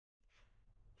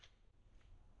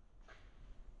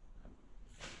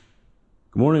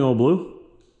Good morning, old blue.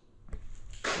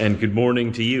 And good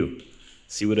morning to you.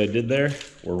 See what I did there?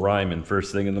 We're rhyming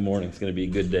first thing in the morning. It's gonna be a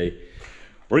good day.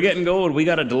 We're getting going. We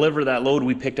gotta deliver that load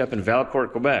we picked up in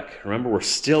Valcourt, Quebec. Remember, we're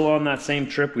still on that same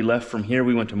trip. We left from here,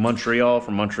 we went to Montreal.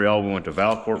 From Montreal, we went to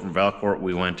Valcourt. From Valcourt,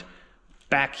 we went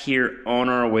back here on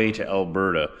our way to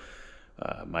Alberta.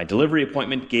 My delivery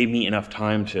appointment gave me enough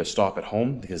time to stop at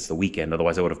home because it's the weekend.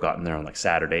 Otherwise, I would have gotten there on like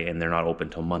Saturday, and they're not open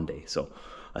till Monday. So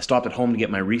I stopped at home to get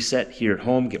my reset here at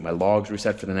home, get my logs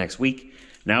reset for the next week.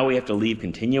 Now we have to leave,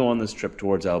 continue on this trip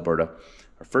towards Alberta.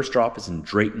 Our first drop is in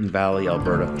Drayton Valley,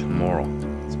 Alberta tomorrow,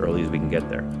 as early as we can get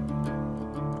there.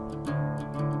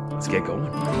 Let's get going.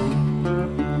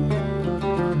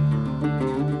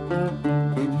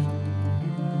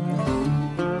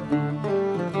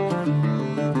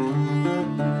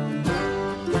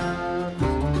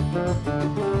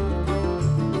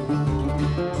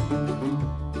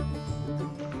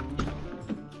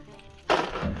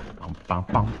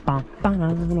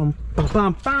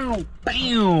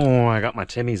 I got my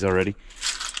Timmies already.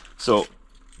 So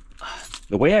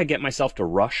the way I get myself to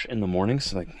rush in the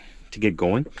mornings, like to get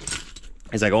going,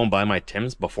 is I go and buy my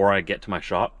Tims before I get to my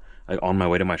shop, like on my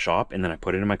way to my shop, and then I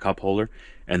put it in my cup holder.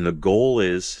 And the goal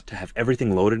is to have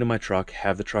everything loaded in my truck,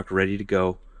 have the truck ready to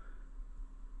go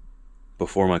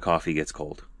before my coffee gets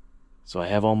cold. So I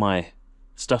have all my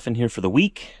stuff in here for the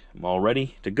week. I'm all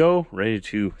ready to go, ready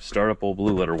to start up old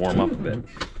blue, let her warm up a bit.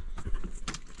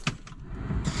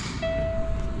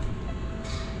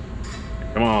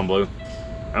 Come on, Blue.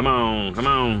 Come on, come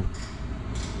on.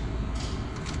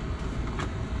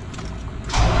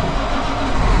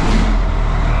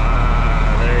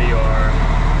 Ah, there you are.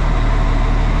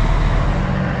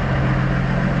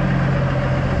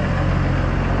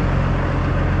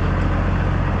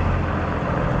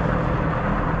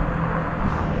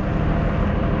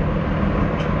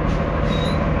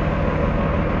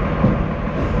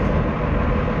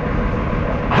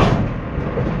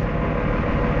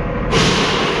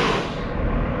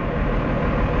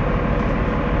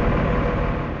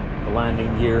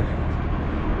 Landing gear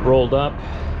rolled up.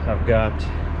 I've got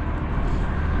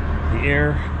the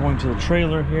air going to the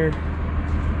trailer here.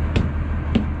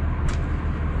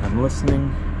 I'm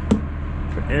listening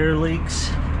for air leaks.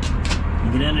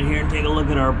 You get under here and take a look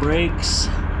at our brakes.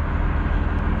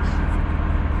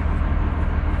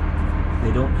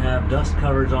 They don't have dust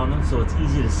covers on them, so it's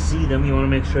easy to see them. You want to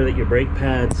make sure that your brake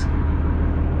pads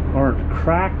aren't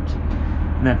cracked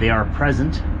and that they are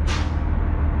present.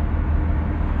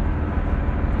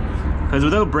 Because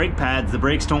without brake pads, the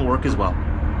brakes don't work as well.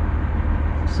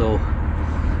 So,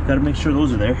 gotta make sure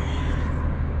those are there.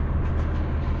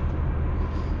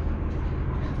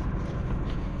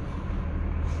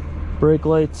 Brake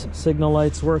lights, signal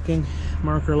lights working,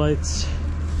 marker lights.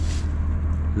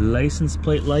 License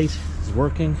plate light is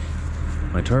working.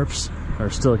 My tarps are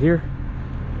still here.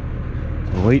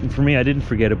 They're waiting for me. I didn't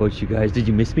forget about you guys. Did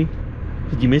you miss me?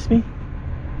 Did you miss me?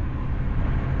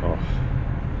 Oh.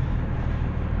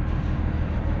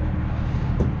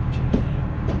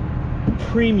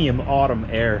 Premium autumn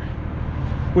air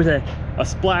with a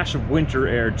splash of winter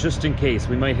air just in case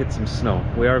we might hit some snow.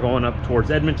 We are going up towards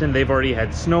Edmonton. They've already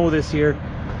had snow this year,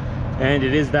 and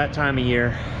it is that time of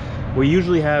year. We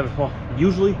usually have, well,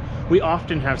 we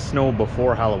often have snow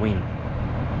before Halloween.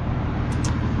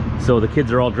 So the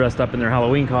kids are all dressed up in their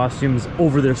Halloween costumes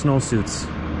over their snowsuits.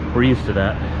 We're used to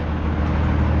that.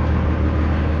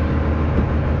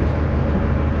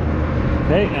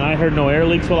 Okay, and I heard no air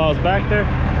leaks while I was back there.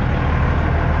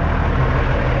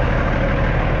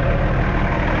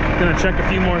 Gonna check a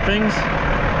few more things,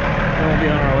 then we'll be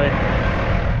on our way.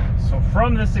 So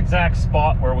from this exact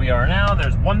spot where we are now,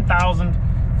 there's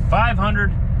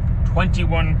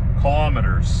 1,521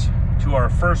 kilometers to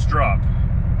our first drop.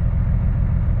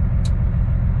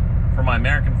 For my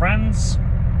American friends,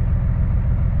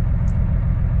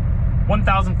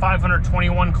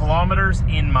 1,521 kilometers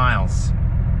in miles.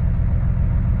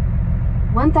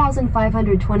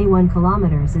 1,521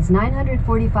 kilometers is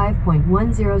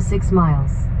 945.106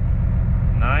 miles.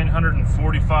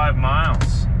 945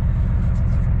 miles.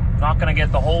 Not gonna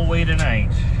get the whole way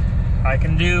tonight. I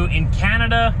can do, in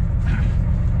Canada,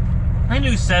 I can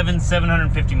do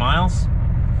 750 miles.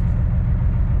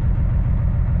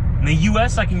 In the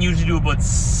US, I can usually do about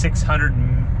 600,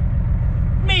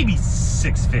 maybe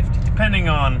 650, depending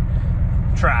on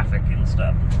traffic and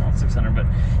stuff. Not 600, but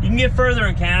you can get further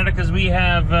in Canada because we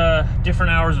have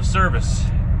different hours of service.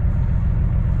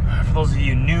 For those of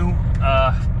you new,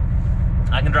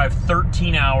 I can drive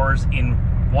 13 hours in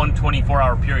one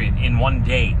 24-hour period in one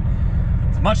day.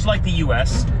 It's much like the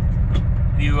US.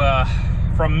 You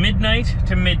from midnight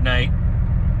to midnight,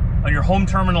 on your home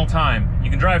terminal time, you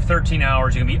can drive 13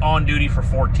 hours, you can be on duty for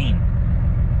 14.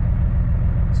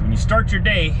 So when you start your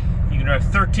day, you can drive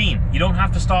 13. You don't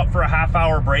have to stop for a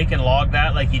half-hour break and log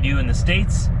that like you do in the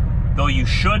States, though you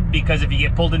should, because if you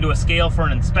get pulled into a scale for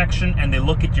an inspection and they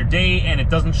look at your day and it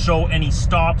doesn't show any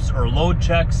stops or load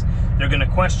checks, they're going to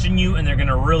question you and they're going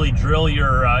to really drill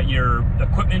your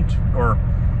equipment, or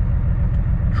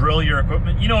drill your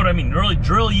equipment. You know what I mean? Really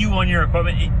drill you on your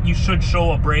equipment. You should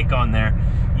show a brake on there.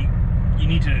 You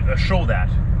need to show that.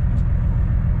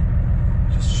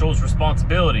 Just shows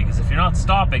responsibility, because if you're not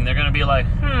stopping, they're going to be like,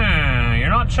 you're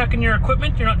not checking your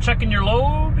equipment, you're not checking your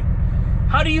load.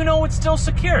 How do you know it's still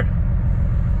secure?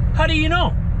 How do you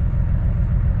know?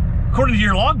 According to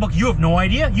your logbook, you have no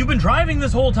idea. You've been driving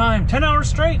this whole time, 10 hours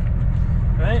straight,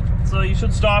 right? So you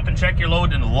should stop and check your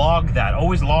load and log that.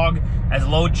 Always log as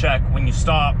load check when you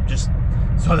stop, just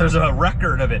so there's a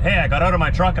record of it. Hey, I got out of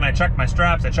my truck and I checked my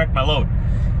straps, I checked my load.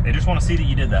 They just want to see that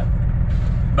you did that.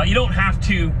 But you don't have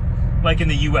to, like in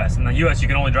the US. In the US, you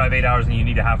can only drive 8 hours and you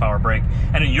need a half-hour break.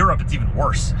 And in Europe, it's even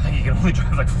worse. I think you can only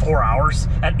drive like 4 hours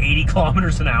at 80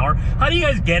 kilometers an hour. How do you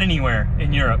guys get anywhere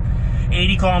in Europe?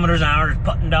 80 kilometers an hour, just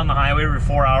putting down the highway every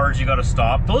 4 hours, you got to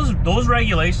stop. Those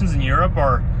regulations in Europe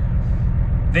are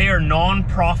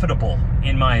non-profitable,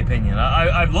 in my opinion.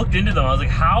 I've looked into them. I was like,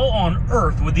 how on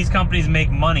earth would these companies make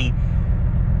money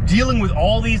dealing with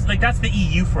all these? Like, that's the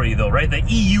EU for you, though, right? The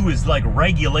EU is like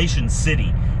regulation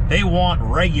city. They want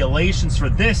regulations for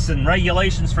this and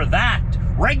regulations for that.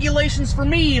 Regulations for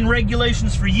me and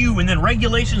regulations for you, and then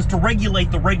regulations to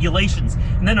regulate the regulations,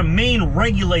 and then a main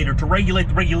regulator to regulate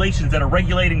the regulations that are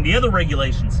regulating the other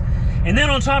regulations. And then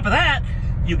on top of that,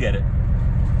 you get it.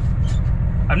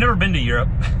 I've never been to Europe,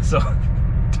 so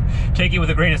take it with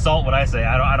a grain of salt what I say.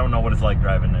 I don't know what it's like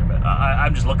driving there, but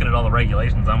I'm just looking at all the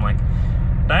regulations. I'm like,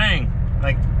 dang,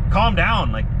 like, calm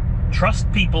down, like,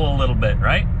 trust people a little bit,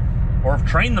 right? Or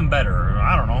train them better, or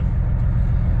I don't know.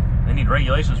 They need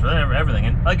regulations for everything.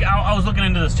 And like, I was looking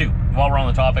into this too, while we're on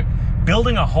the topic.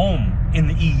 Building a home in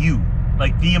the EU,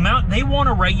 like the amount, they want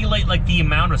to regulate like the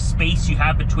amount of space you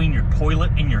have between your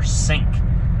toilet and your sink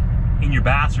in your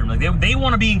bathroom. Like they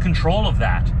want to be in control of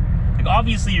that. Like,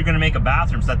 obviously you're going to make a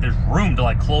bathroom so that there's room to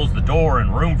like close the door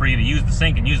and room for you to use the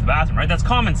sink and use the bathroom, right? That's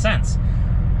common sense.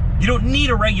 You don't need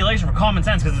a regulation for common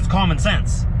sense because it's common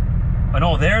sense. But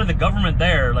no, they're the government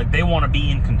there, like they want to be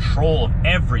in control of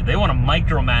they want to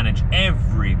micromanage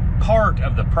every part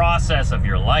of the process of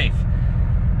your life.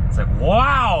 It's like,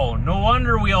 wow, no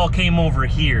wonder we all came over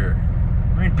here.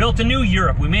 We built a new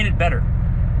Europe, we made it better.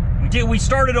 We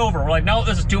started over, we're like, no,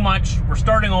 this is too much, we're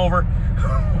starting over,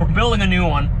 we're building a new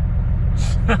one.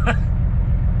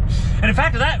 And in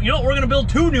fact of that, you know what, we're gonna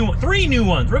build three new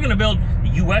ones. We're gonna build the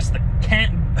US,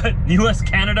 US,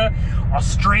 Canada,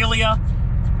 Australia,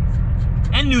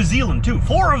 and New Zealand too.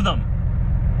 4 of them.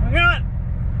 We're gonna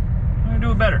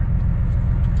do it better.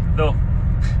 Though,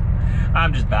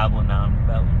 I'm just babbling now.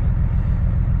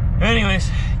 Anyways,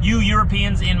 you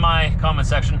Europeans in my comment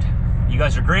section, you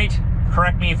guys are great.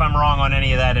 Correct me if I'm wrong on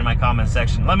any of that in my comment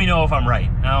section. Let me know if I'm right.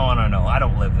 I want to know. I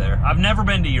don't live there. I've never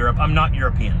been to Europe. I'm not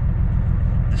European.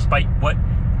 Despite what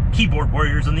keyboard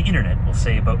warriors on the internet will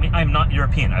say about me, I'm not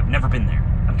European. I've never been there.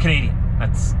 I'm Canadian.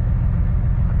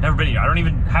 Never been here. I don't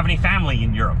even have any family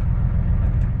in Europe.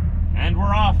 And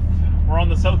we're off. We're on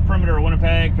the south perimeter of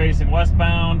Winnipeg, facing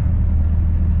westbound.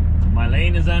 My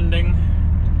lane is ending.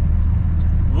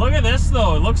 Look at this,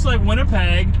 though. It looks like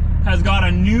Winnipeg has got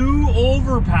a new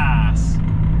overpass.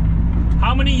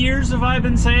 How many years have I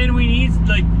been saying we need,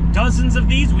 like, dozens of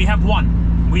these? We have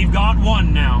one. We've got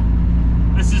one now.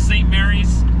 This is St.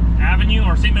 Mary's Avenue,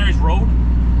 or St. Mary's Road.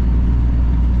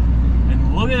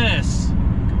 And look at this.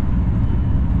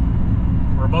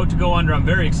 We're about to go under. I'm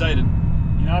very excited.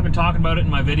 You know, I've been talking about it in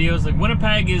my videos. Like,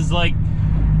 Winnipeg is like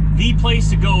the place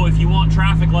to go if you want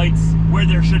traffic lights where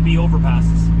there should be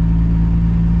overpasses.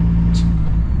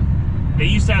 They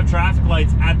used to have traffic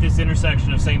lights at this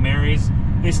intersection of St. Mary's.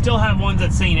 They still have ones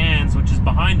at St. Anne's, which is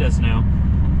behind us now.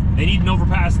 They need an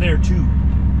overpass there too.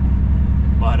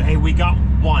 But hey, we got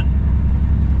one.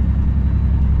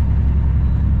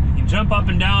 You can jump up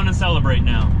and down and celebrate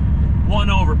now. One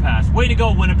overpass. Way to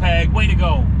go, Winnipeg. Way to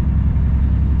go.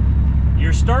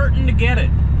 You're starting to get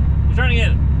it. You're starting to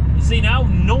get it. You see, now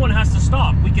no one has to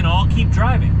stop. We can all keep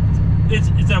driving.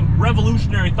 It's a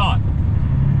revolutionary thought.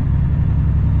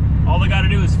 All they got to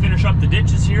do is finish up the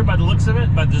ditches here by the looks of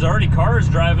it, but there's already cars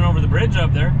driving over the bridge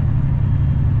up there.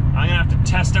 I'm going to have to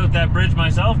test out that bridge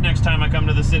myself next time I come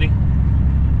to the city.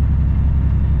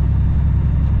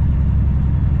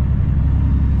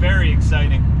 Very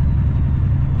exciting.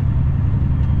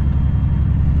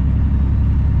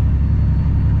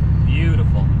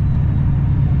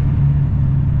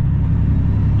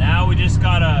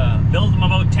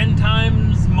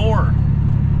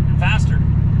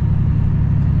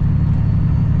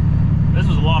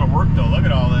 a lot of work though. Look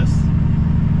at all this.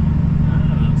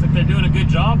 Looks like they're doing a good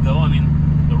job though. I mean,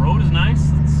 the road is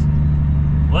nice.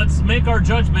 Let's make our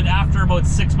judgment after about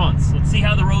 6 months. Let's see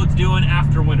how the road's doing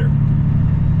after winter.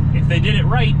 If they did it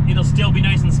right, it'll still be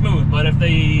nice and smooth. But if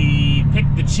they pick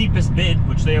the cheapest bid,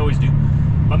 which they always do,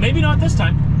 but maybe not this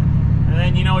time, and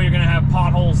then you know you're gonna have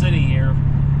potholes sitting here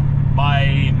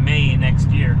by May next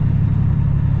year.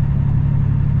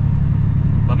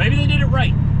 But maybe they did it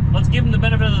right. Let's give them the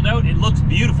benefit of the doubt. It looks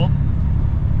beautiful.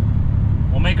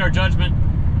 We'll make our judgment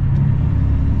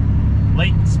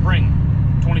late spring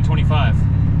 2025.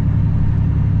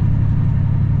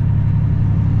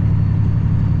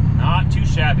 Not too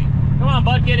shabby. Come on,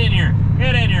 bud, get in here.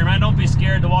 Get in here, man. Don't be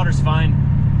scared. The water's fine.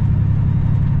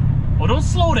 Well, don't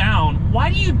slow down.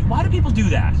 Why do people do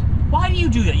that? Why do you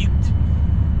do that? You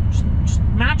just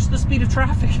match the speed of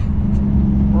traffic.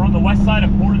 We're on the west side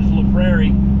of Portage La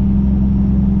Prairie.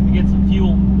 We get some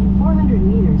fuel. In 400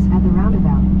 meters at the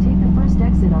roundabout, take the first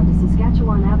exit onto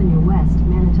Saskatchewan Avenue West,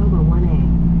 Manitoba 1A.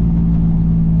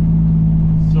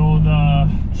 So the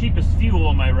cheapest fuel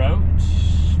on my route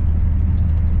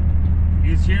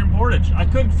is here in Portage. I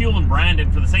could fuel in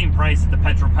Brandon for the same price at the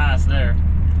petrol pass there,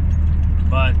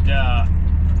 but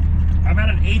I'm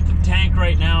at 1/8 of tank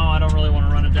right now. I don't really want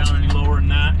to run it down any lower than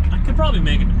that. I could probably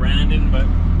make it to Brandon, but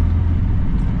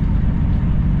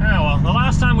oh well. The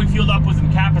last time we fueled up was in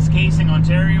Kapuskasing,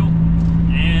 Ontario,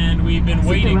 and we've been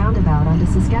waiting. The roundabout onto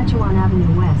Saskatchewan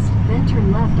Avenue West, then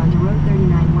turn left onto Road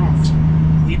 39 West.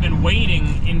 We've been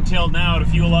waiting until now to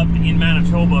fuel up in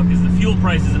Manitoba because the fuel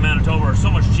prices in Manitoba are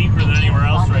so much cheaper than anywhere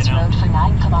else right now. Road for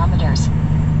 9 kilometers.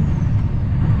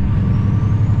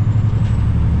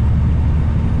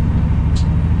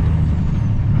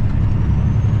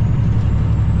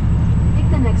 Take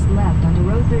the next left onto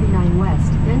Road 39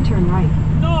 West, then turn right.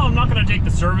 No, I'm not going to take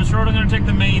the service road. I'm going to take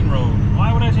the main road.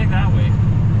 Why would I take that way?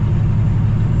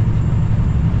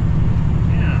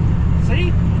 Yeah. See?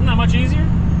 Isn't that much easier?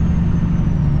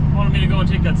 Wanted me to go and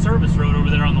take that service road over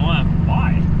there on the left.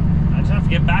 Why? I just have to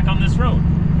get back on this road.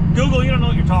 Google, you don't know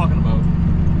what you're talking about.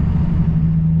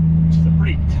 It's a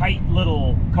pretty tight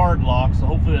little card lock, so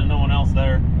hopefully there's no one else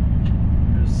there.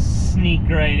 Just sneak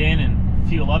right in and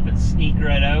fuel up and sneak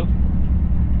right out.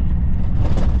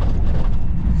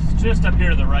 It's just up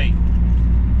here to the right.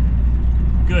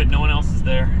 Good, no one else is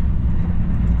there.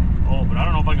 Oh, but I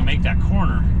don't know if I can make that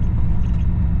corner.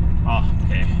 Oh,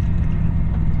 okay.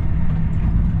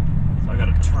 I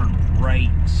gotta turn right.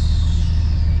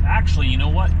 Actually, you know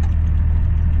what?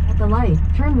 At the light,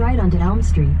 turn right onto Elm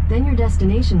Street, then your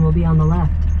destination will be on the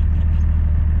left.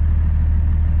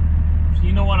 So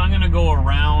you know what? I'm gonna go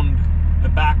around the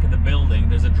back of the building.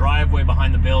 There's a driveway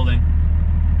behind the building.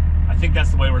 I think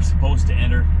that's the way we're supposed to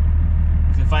enter.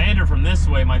 Because if I enter from this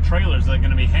way, my trailers are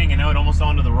gonna be hanging out almost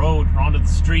onto the road or onto the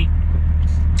street.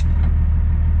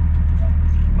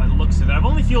 By the looks of it. I've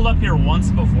only fueled up here once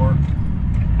before.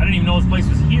 I didn't even know this place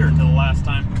was here until the last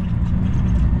time.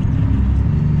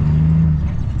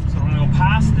 So I'm gonna go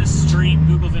past this street.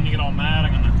 Google's gonna get all mad.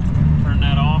 I'm gonna turn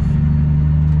that off.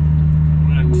 I'm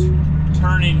gonna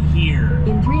turn in here.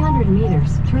 In 300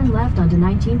 meters, turn left onto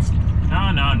 19th Street.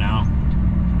 No.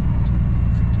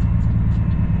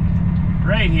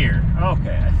 Right here.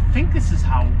 Okay, I think this is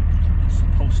how I'm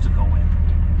supposed to go in.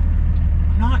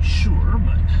 I'm not sure,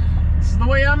 but this is the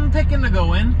way I'm picking to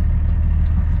go in.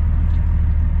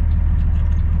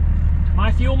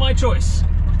 My fuel, my choice.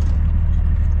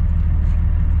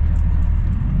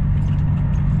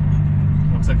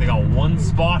 Looks like they got one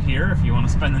spot here. If you want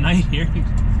to spend the night here, you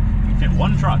can fit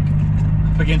one truck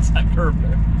up against that curb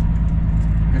there.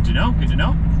 Good to know, good to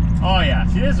know. Oh yeah,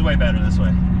 see, this is way better this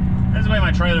way. This is the way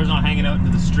my trailer's not hanging out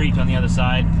into the street on the other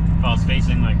side if I was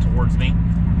facing like towards me.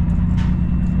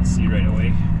 Let's see right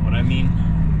away what I mean.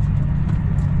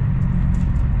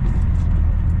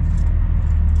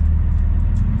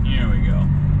 Here we go.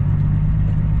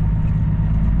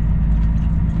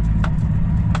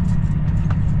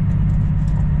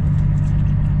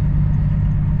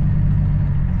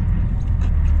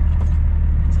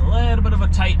 It's a little bit of a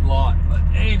tight lot, but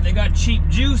hey, if they got cheap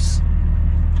juice,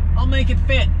 I'll make it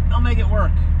fit. I'll make it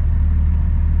work.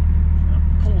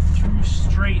 Pull through,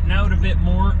 straighten out a bit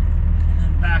more, and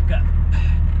then back up.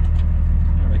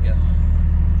 There we go.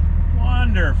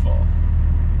 Wonderful.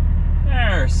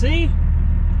 There, see?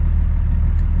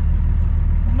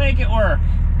 We'll make it work.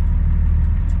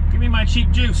 Give me my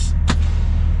cheap juice.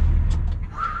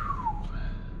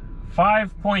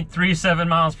 5.37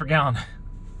 miles per gallon.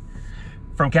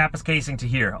 From Kapuskasing to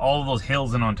here. All of those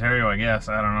hills in Ontario, I guess.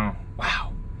 I don't know.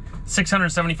 Wow.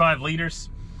 675 liters.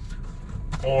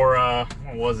 Or,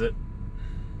 what was it?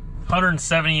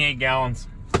 178 gallons.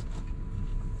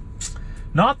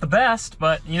 Not the best,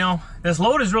 but you know, this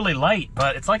load is really light,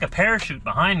 but it's like a parachute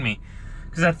behind me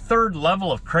because that third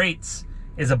level of crates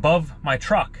is above my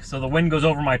truck. So the wind goes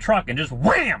over my truck and just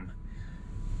wham!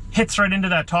 Hits right into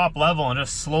that top level and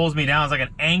just slows me down. It's like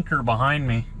an anchor behind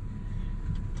me.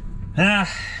 It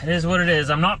is what it is.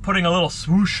 I'm not putting a little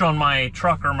swoosh on my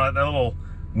truck or that little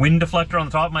wind deflector on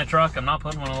the top of my truck. I'm not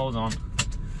putting one of those on.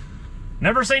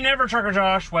 Never say never, Trucker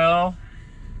Josh. Well,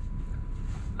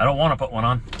 I don't want to put one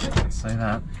on. Let's say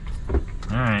that.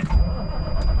 Alright.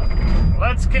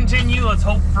 Let's continue. Let's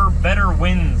hope for better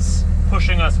winds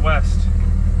pushing us west.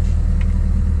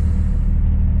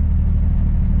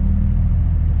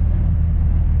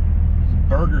 There's a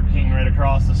Burger King right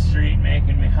across the street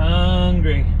making me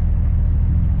hungry.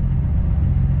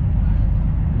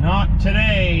 Not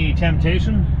today,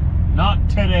 temptation. Not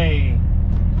today.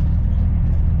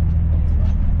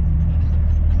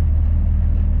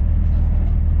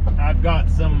 I've got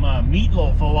some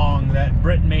meatloaf along that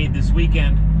Britt made this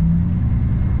weekend.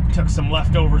 Took some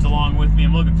leftovers along with me.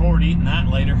 I'm looking forward to eating that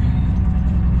later.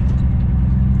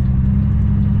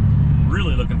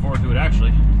 Really looking forward to it,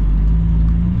 actually.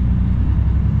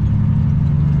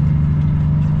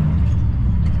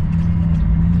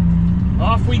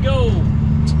 Off we go.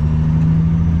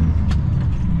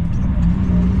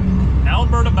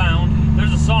 Alberta Bound.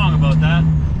 There's a song about that.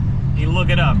 You can look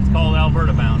it up. It's called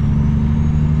Alberta Bound.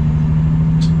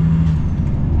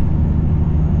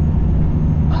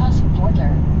 Crossing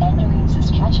border, entering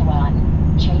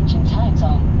Saskatchewan. Changing time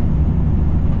zone.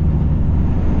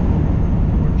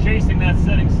 We're chasing that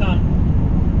setting sun.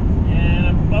 And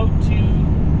I'm about to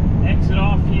exit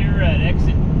off here at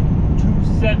exit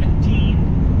 217.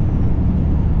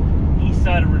 East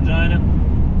side of Regina.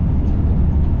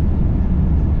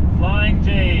 Flying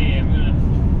J. I'm gonna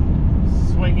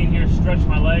swing in here, stretch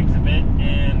my legs a bit,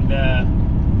 and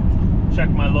check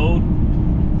my load.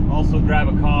 Also grab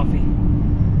a coffee.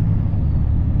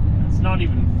 It's not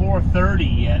even 4:30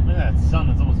 yet. Look at that sun,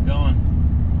 it's almost gone.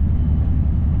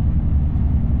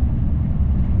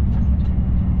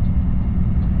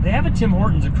 They have a Tim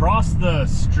Hortons across the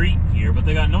street here, but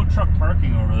they got no truck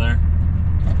parking over there.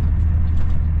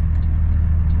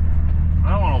 I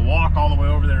don't want to walk all the way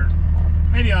over there.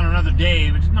 Maybe on another day,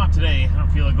 but not today. I don't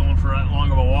feel like going for that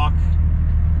long of a walk.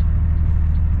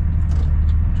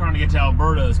 I'm trying to get to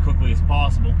Alberta as quickly as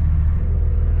possible.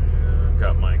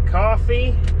 Got my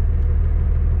coffee.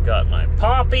 Got my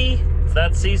poppy. It's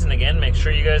that season again. Make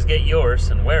sure you guys get yours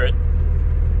and wear it.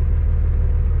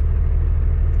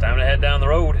 Time to head down the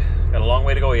road. Got a long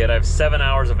way to go yet. I have 7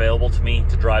 hours available to me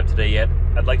to drive today yet.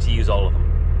 I'd like to use all of them.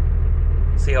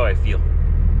 See how I feel.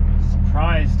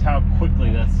 Surprised how quickly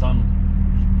that sun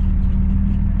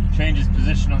changes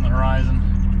position on the horizon.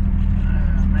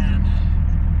 Oh, man.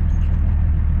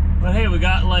 But hey, we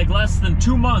got like less than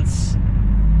 2 months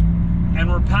and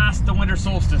we're past the winter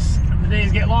solstice and the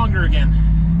days get longer again.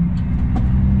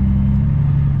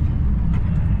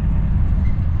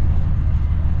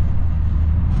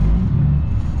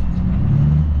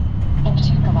 In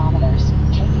 2 kilometers,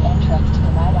 take the entrance to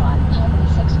the right on Highway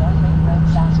 6 North Main Road,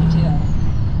 Saskatoon.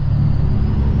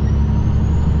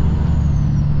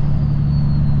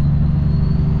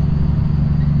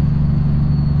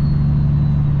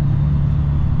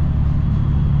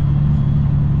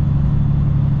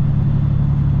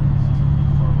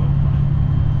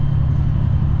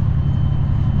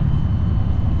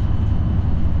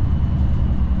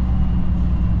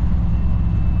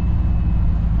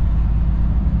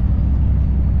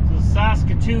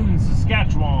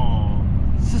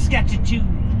 Saskatchewan.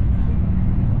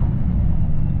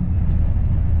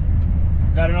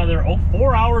 Got another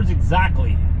 4 hours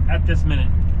exactly at this minute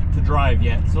to drive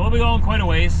yet, so we'll be going quite a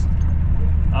ways.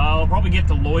 I'll probably get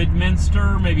to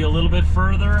Lloydminster, maybe a little bit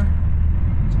further.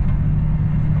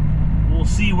 We'll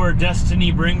see where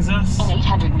destiny brings us. In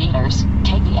 800 meters,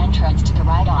 take the entrance to the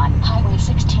right on Highway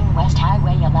 16 West,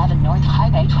 Highway 11 North,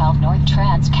 Highway 12 North,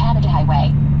 Trans-Canada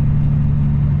Highway.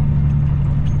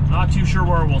 Not too sure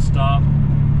where we'll stop.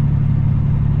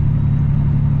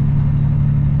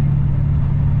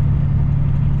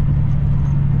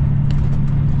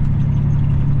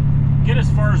 Get as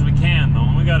far as we can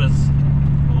though. We got as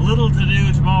little to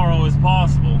do tomorrow as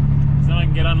possible. So then I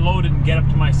can get unloaded and get up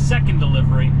to my second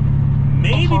delivery.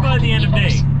 Maybe by the end of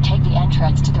day. Take the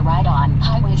entrance to the right on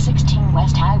Highway 16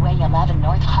 West, Highway 11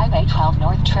 North, Highway 12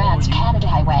 North, Trans-Canada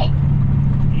Highway.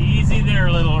 Easy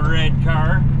there, little red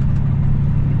car.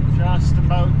 Just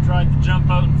about tried to jump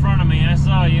out in front of me. I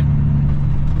saw you.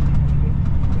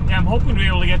 Yeah, I'm hoping to be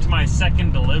able to get to my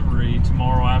second delivery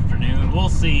tomorrow afternoon. We'll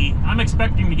see. I'm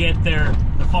expecting to get there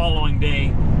the following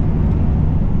day.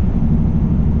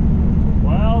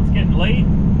 it's getting late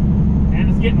and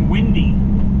it's getting windy.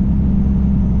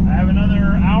 I have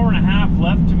another hour and a half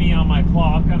left to me on my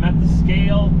clock. I'm at the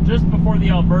scale just before the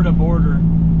Alberta border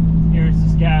here in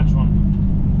Saskatchewan.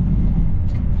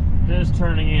 Just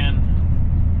turning in.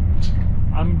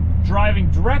 I'm driving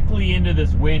directly into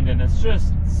this wind and it's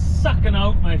just sucking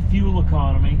out my fuel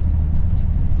economy.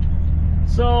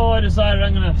 So I decided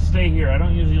I'm gonna stay here. I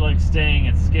don't usually like staying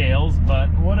at scales, but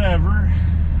whatever.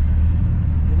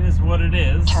 It is what it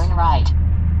is. Turn right.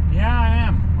 Yeah, I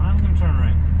am. I'm gonna turn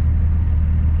right.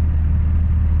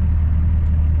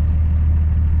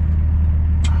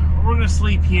 We're gonna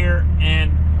sleep here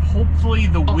and hopefully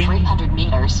the In wind... 300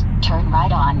 meters, turn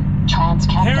right on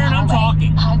Trans-Canada Karen, I'm Highway.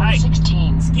 talking. Highway Hi.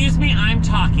 16. Excuse me, I'm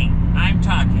talking. I'm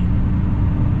talking.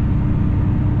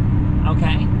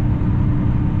 Okay?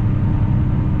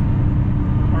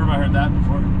 Where have I heard that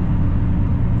before?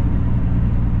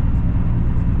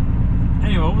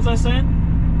 Anyway, what was I saying?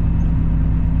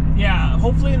 Yeah,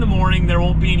 hopefully in the morning there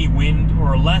won't be any wind,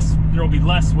 or less. There will be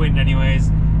less wind anyways,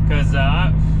 because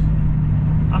I'm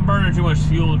burning too much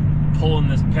fuel pulling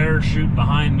this parachute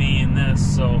behind me in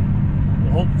this, so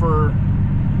we'll hope for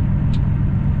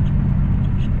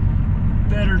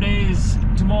better days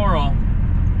tomorrow.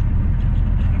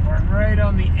 We're right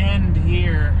on the end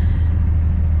here.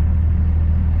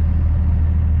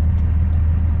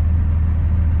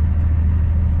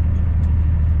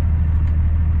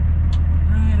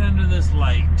 Right under this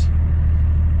light.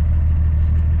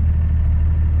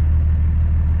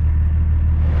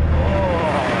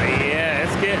 Oh yeah,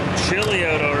 it's getting chilly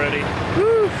out already.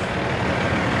 Woo!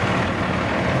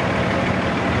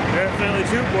 Definitely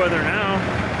tube weather now.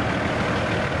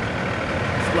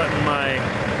 Just letting my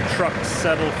truck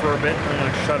settle for a bit. I'm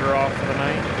gonna shut her off for the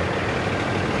night.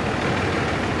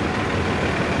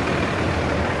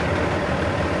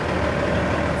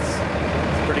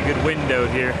 It's a pretty good wind out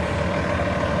here.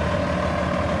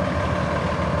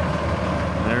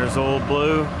 There's Old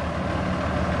Blue.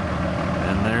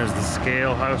 And there's the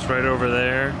scale house right over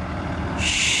there.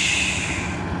 Shh.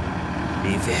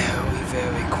 Be very,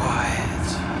 very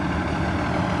quiet.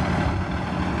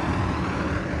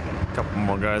 A couple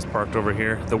more guys parked over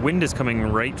here. The wind is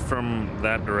coming right from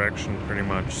that direction pretty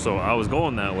much. So I was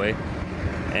going that way.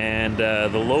 And the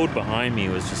load behind me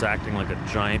was just acting like a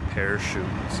giant parachute.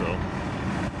 So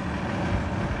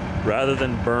rather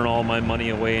than burn all my money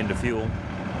away into fuel,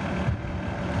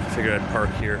 I figured I'd park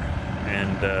here.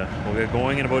 And we'll get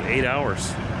going in about 8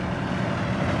 hours.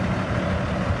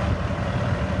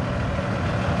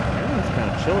 Yeah, it's kind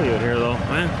of chilly out here though.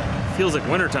 Man, it feels like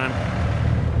wintertime.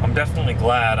 I'm definitely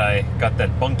glad I got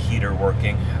that bunk heater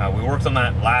working. We worked on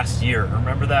that last year.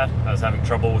 Remember that? I was having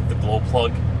trouble with the glow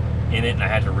plug in it and I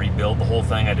had to rebuild the whole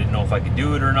thing. I didn't know if I could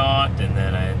do it or not, and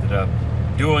then I ended up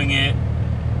doing it.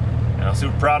 And I'm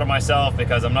super proud of myself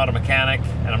because I'm not a mechanic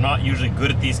and I'm not usually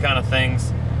good at these kind of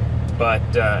things.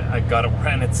 But I got it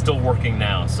and it's still working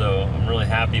now, so I'm really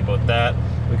happy about that.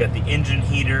 We got the engine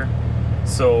heater,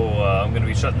 so I'm gonna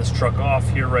be shutting this truck off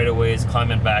here right away,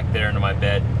 climbing back there into my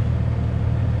bed,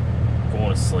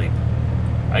 going to sleep.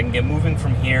 I can get moving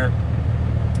from here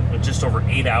in just over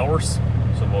 8 hours,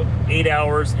 so about 8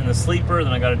 hours in the sleeper,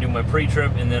 then I gotta do my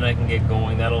pre-trip, and then I can get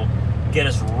going. That'll get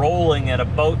us rolling at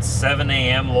about 7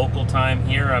 a.m. local time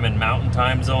here. I'm in Mountain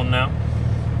Time Zone now.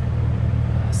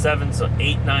 7, so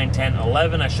 8, 9, 10,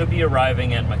 11. I should be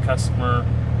arriving at my customer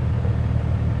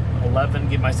 11.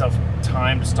 Give myself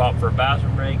time to stop for a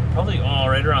bathroom break. Probably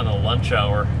right around the lunch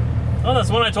hour. Oh,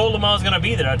 that's when I told him I was going to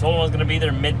be there. I told him I was going to be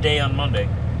there midday on Monday.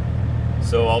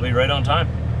 So I'll be right on time.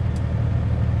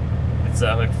 It's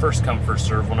like first come, first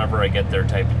serve whenever I get there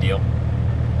type of deal.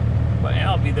 But yeah,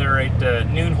 I'll be there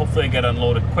at noon. Hopefully I get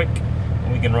unloaded quick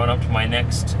and we can run up to my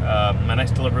next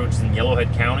delivery, which is in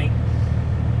Yellowhead County.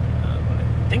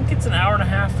 I think it's an hour and a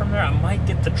half from there. I might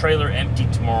get the trailer empty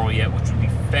tomorrow yet, which would be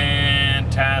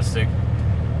fantastic.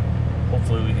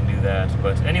 Hopefully we can do that.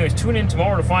 But anyways, tune in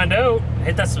tomorrow to find out.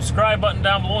 Hit that subscribe button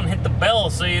down below and hit the bell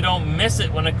so you don't miss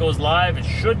it when it goes live. It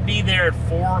should be there at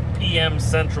 4 p.m.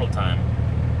 Central Time.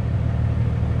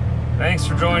 Thanks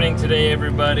for joining today,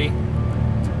 everybody.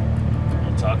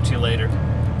 I'll talk to you later.